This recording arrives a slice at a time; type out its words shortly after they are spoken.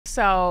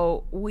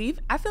So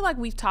I feel like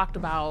we've talked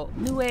about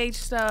New Age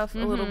stuff a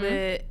little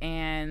bit,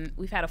 and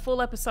we've had a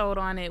full episode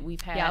on it. We've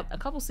had a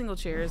couple single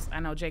chairs. I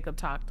know Jacob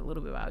talked a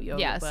little bit about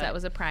yoga. Yes, that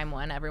was a prime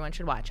one. Everyone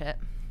should watch it.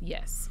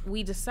 Yes.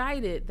 We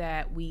decided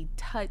that we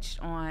touched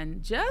on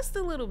just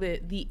a little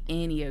bit the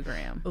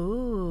Enneagram.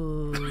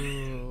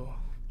 Ooh.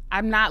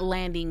 I'm not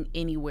landing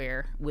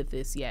anywhere with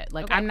this yet.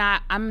 Like, okay. I'm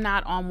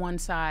not on one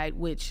side,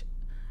 which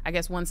I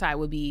guess one side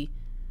would be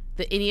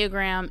the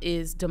Enneagram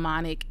is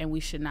demonic and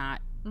we should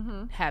not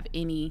have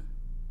any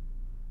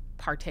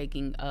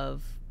partaking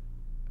of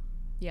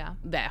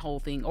that whole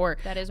thing. Or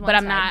that is one but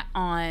side. I'm not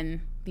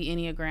on the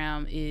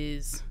Enneagram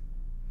is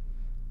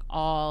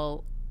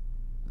all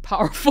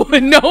powerful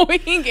and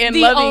knowing and the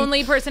loving.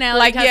 Only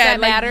personality test that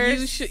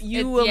matters.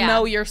 You will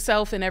know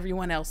yourself and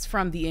everyone else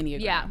from the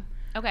Enneagram. Yeah.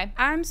 Okay.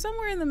 I'm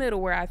somewhere in the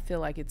middle where I feel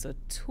like it's a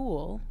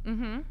tool,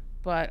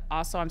 but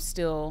also I'm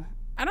still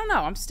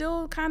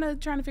kind of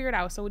trying to figure it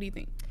out. So what do you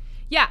think?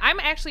 Yeah, I'm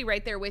actually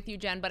right there with you,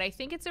 Jen, but I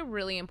think it's a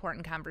really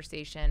important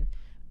conversation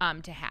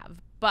to have.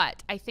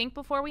 But I think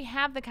before we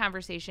have the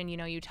conversation,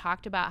 you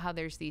talked about how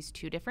there's these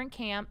two different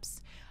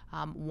camps.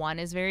 One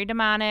is very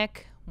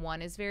demonic.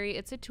 One is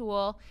it's a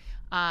tool.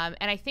 And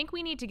I think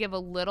we need to give a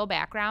little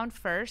background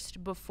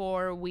first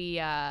before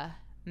we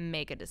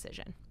make a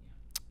decision.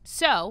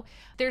 So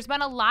there's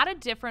been a lot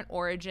of different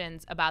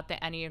origins about the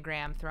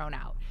Enneagram thrown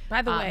out.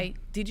 By the way,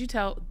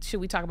 should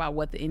we talk about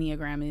what the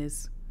Enneagram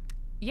is?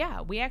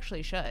 Yeah, we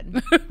actually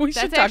should. We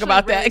should talk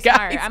about really that,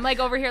 guys. Smart. I'm like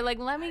over here like,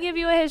 let me give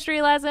you a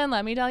history lesson.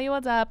 Let me tell you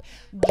what's up.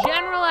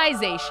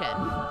 Generalization.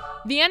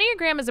 The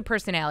Enneagram is a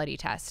personality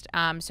test.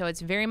 So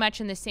it's very much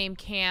in the same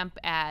camp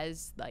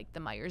as like the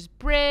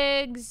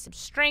Myers-Briggs,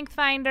 Strength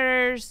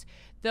Finders,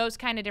 those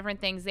kind of different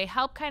things. They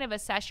help kind of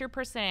assess your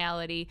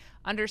personality,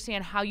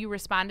 understand how you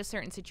respond to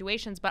certain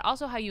situations, but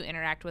also how you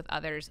interact with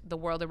others, the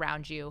world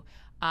around you,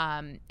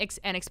 and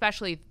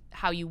especially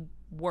how you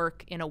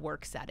work in a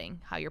work setting,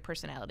 how your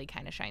personality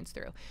kind of shines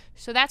through.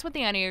 So that's what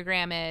the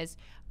Enneagram is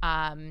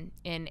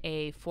in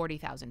a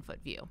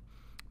 40,000-foot view.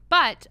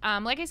 But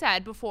like I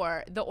said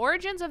before, the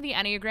origins of the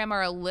Enneagram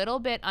are a little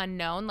bit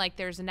unknown. Like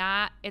it's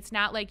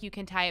not like you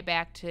can tie it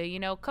back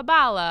to,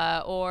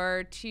 Kabbalah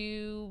or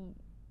to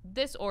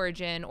this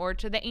origin or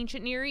to the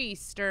ancient Near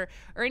East or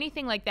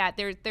anything like that.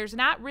 There's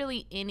not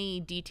really any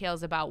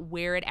details about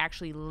where it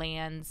actually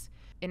lands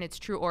in its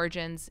true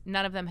origins.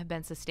 None of them have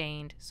been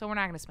sustained, so we're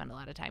not going to spend a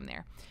lot of time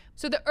there.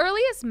 So the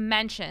earliest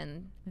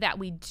mention that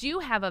we do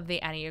have of the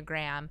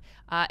Enneagram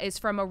is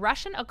from a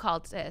Russian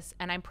occultist,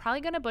 and I'm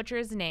probably going to butcher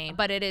his name,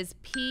 but it is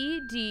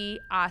P.D.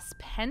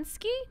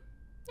 Ospensky.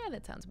 Yeah,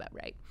 that sounds about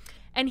right.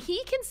 And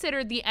he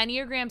considered the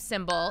Enneagram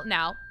symbol,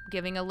 now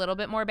giving a little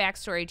bit more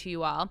backstory to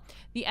you all,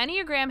 the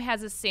Enneagram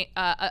has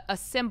a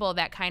symbol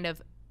that kind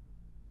of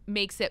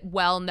makes it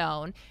well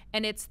known,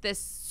 and it's this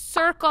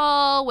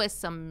circle with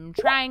some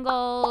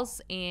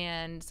triangles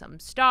and some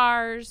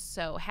stars,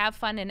 so have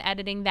fun in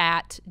editing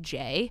that,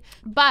 Jay.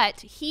 But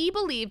he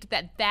believed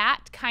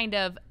that kind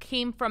of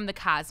came from the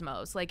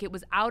cosmos, like it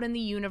was out in the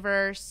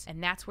universe,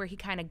 and that's where he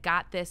kind of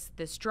got this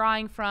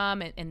drawing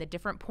from and the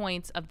different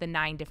points of the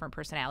 9 different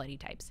personality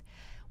types.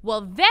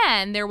 Well,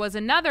 then there was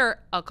another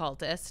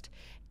occultist,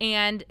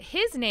 and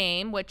his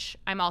name, which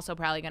I'm also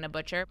probably going to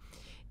butcher,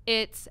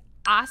 it's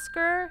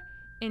Oscar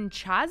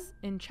Inchazo?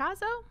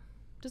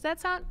 Does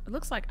that sound? It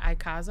looks like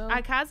Icazo.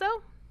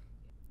 Icazo?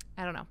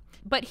 I don't know.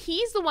 But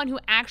he's the one who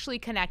actually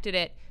connected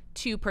it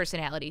to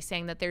personality,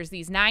 saying that there's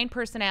these 9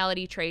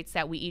 personality traits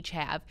that we each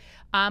have.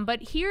 But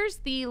here's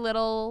the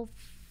little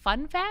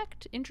fun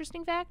fact,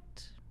 interesting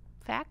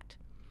fact.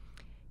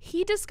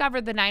 He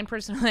discovered the 9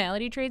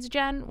 personality traits,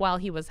 Jen, while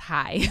he was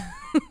high.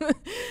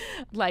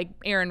 Like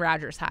Aaron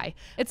Rodgers high.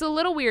 It's a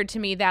little weird to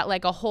me that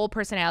like a whole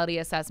personality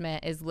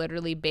assessment is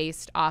literally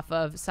based off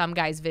of some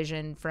guy's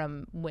vision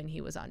from when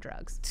he was on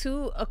drugs.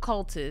 2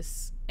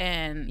 occultists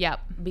and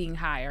being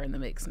high are in the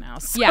mix now.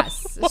 So.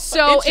 Yes.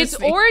 So its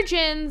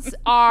origins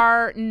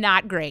are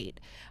not great.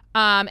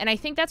 And I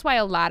think that's why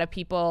a lot of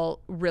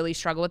people really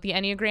struggle with the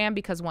Enneagram,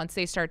 because once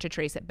they start to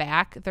trace it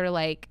back, they're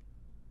like,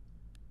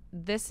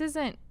 this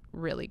isn't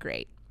really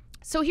great.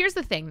 So here's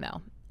the thing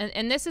though,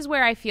 and this is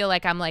where I feel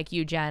like I'm like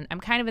you, Jen. I'm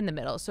kind of in the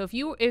middle. So if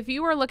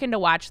you were looking to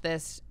watch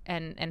this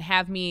and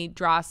have me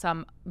draw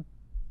some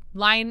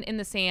line in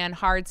the sand,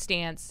 hard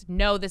stance,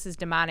 no, this is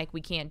demonic,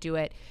 we can't do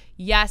it,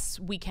 yes,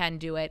 we can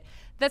do it,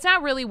 that's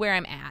not really where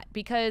I'm at,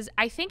 because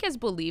I think as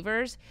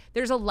believers,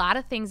 there's a lot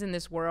of things in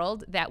this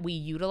world that we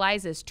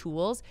utilize as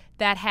tools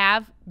that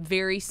have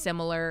very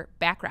similar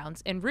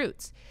backgrounds and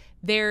roots.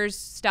 There's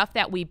stuff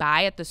that we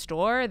buy at the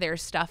store.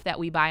 There's stuff that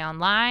we buy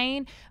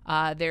online.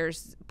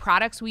 There's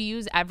products we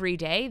use every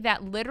day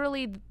that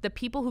literally the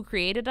people who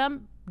created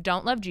them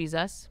don't love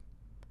Jesus,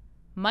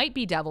 might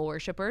be devil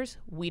worshipers.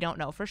 We don't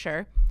know for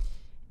sure.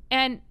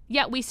 And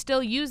yet we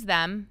still use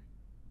them,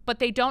 but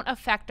they don't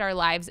affect our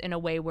lives in a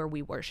way where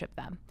we worship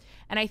them.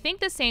 And I think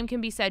the same can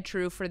be said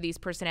true for these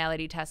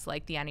personality tests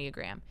like the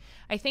Enneagram.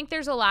 I think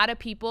there's a lot of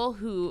people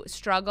who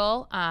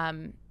struggle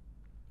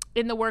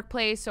in the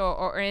workplace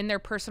or in their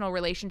personal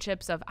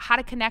relationships of how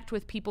to connect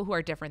with people who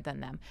are different than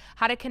them,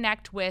 how to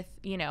connect with,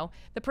 you know,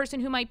 the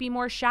person who might be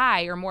more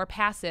shy or more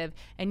passive,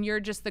 and you're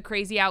just the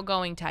crazy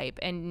outgoing type,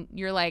 and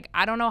you're like,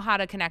 I don't know how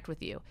to connect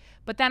with you.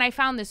 But then I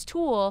found this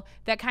tool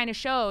that kind of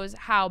shows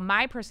how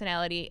my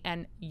personality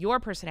and your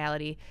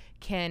personality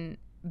can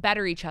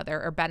better each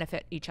other or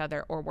benefit each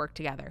other or work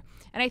together.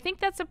 And I think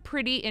that's a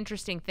pretty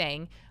interesting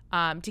thing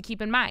to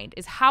keep in mind,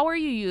 is how are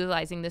you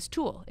utilizing this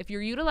tool? If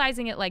you're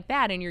utilizing it like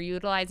that and you're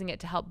utilizing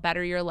it to help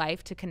better your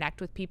life, to connect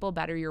with people,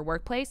 better your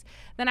workplace,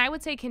 then I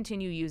would say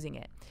continue using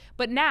it.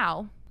 But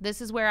now,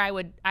 this is where I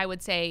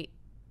would say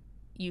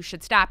you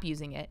should stop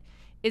using it,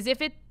 is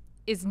if it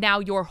is now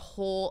your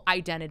whole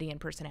identity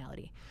and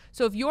personality.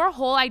 So if your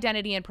whole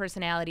identity and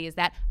personality is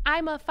that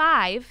I'm a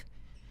 5,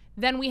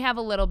 then we have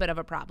a little bit of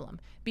a problem,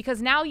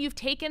 because now you've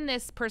taken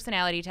this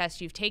personality test,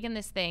 you've taken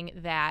this thing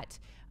that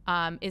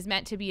is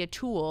meant to be a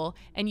tool,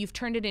 and you've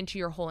turned it into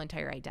your whole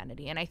entire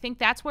identity. And I think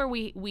that's where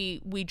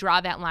we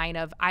draw that line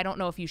of, I don't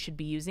know if you should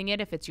be using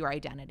it if it's your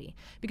identity.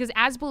 Because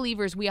as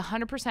believers, we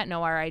 100%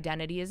 know our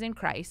identity is in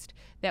Christ,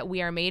 that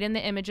we are made in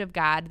the image of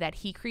God, that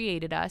He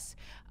created us,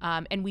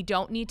 and we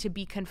don't need to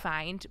be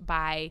confined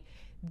by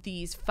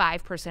these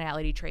 5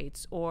 personality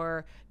traits,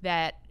 or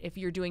that if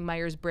you're doing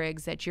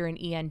Myers-Briggs that you're an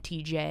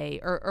ENTJ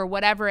or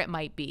whatever it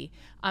might be.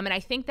 And I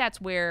think that's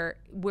where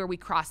we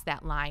cross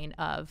that line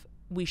of,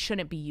 we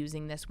shouldn't be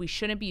using this. We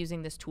shouldn't be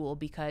using this tool,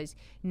 because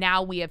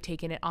now we have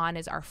taken it on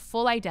as our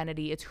full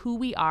identity. It's who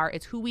we are.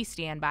 It's who we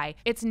stand by.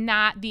 It's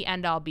not the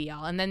end all be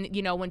all. And then,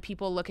 you know, when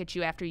people look at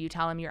you after you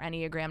tell them your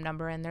Enneagram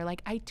number and they're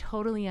like, I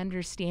totally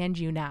understand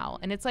you now.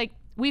 And it's like,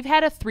 we've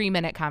had a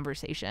 3-minute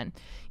conversation,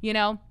 you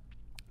know?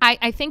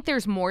 I think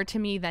there's more to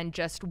me than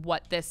just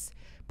what this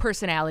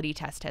personality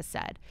test has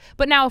said.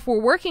 But now if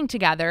we're working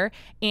together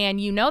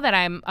and you know that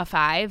I'm a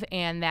 5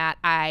 and that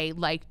I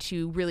like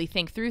to really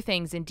think through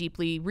things and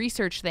deeply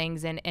research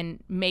things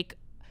and make,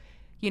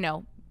 you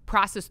know,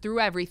 process through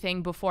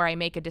everything before I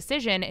make a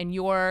decision, and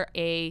you're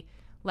a,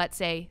 let's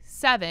say,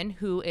 7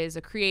 who is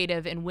a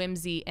creative and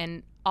whimsy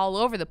and all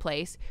over the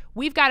place,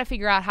 we've got to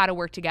figure out how to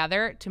work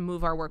together to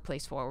move our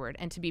workplace forward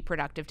and to be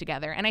productive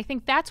together. And I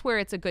think that's where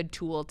it's a good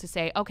tool to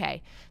say,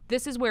 okay,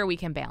 this is where we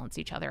can balance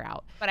each other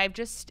out. But I've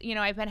just, you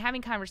know, I've been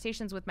having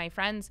conversations with my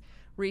friends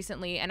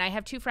recently, and I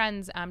have 2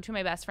 friends, 2 of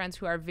my best friends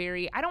who are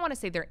very, I don't want to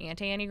say they're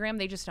anti-Enneagram,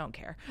 they just don't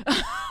care.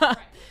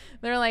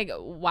 They're like,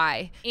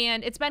 why?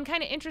 And it's been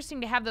kind of interesting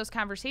to have those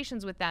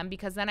conversations with them,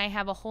 because then I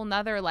have a whole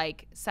nother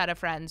like set of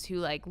friends who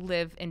like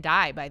live and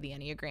die by the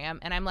Enneagram.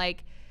 And I'm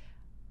like,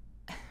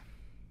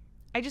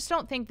 I just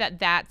don't think that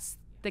that's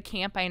the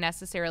camp I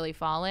necessarily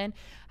fall in.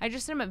 I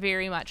just am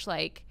very much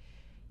like,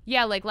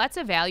 yeah, like let's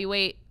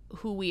evaluate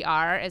who we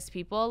are as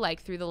people,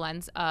 like through the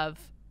lens of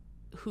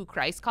who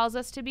Christ calls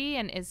us to be,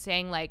 and is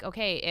saying like,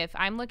 okay, if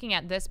I'm looking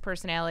at this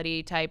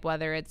personality type,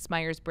 whether it's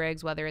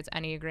Myers-Briggs, whether it's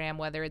Enneagram,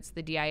 whether it's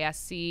the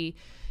DISC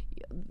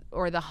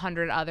or the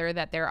 100 other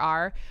that there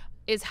are,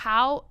 is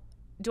how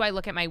do I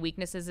look at my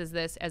weaknesses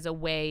as a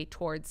way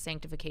towards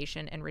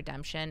sanctification and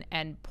redemption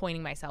and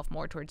pointing myself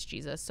more towards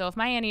Jesus? So if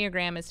my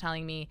Enneagram is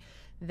telling me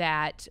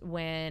that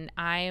when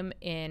I'm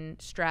in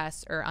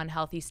stress or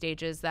unhealthy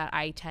stages that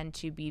I tend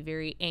to be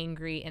very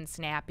angry and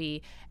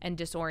snappy and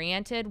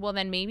disoriented, well,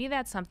 then maybe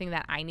that's something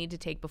that I need to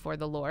take before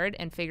the Lord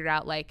and figure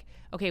out like,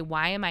 okay,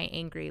 why am I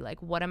angry?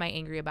 Like, what am I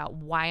angry about?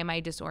 Why am I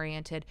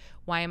disoriented?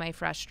 Why am I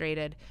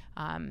frustrated?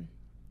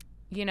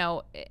 You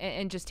know,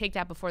 and just take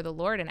that before the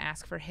Lord and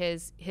ask for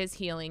his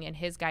healing and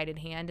his guided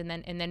hand, and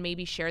then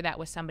maybe share that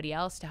with somebody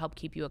else to help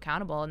keep you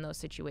accountable in those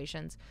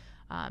situations,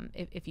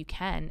 if you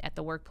can, at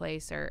the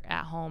workplace or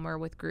at home or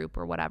with group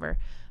or whatever.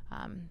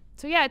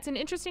 So yeah, it's an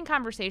interesting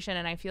conversation,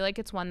 and I feel like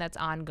it's one that's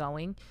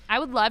ongoing. I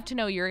would love to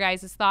know your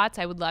guys' thoughts.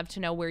 I would love to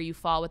know where you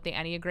fall with the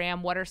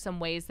Enneagram. What are some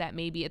ways that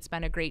maybe it's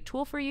been a great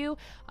tool for you,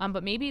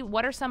 but maybe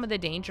what are some of the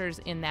dangers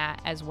in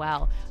that as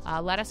well?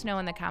 Let us know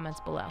in the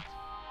comments below.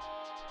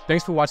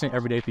 Thanks for watching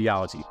Everyday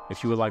Theology.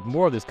 If you would like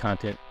more of this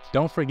content,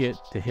 don't forget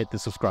to hit the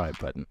subscribe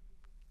button.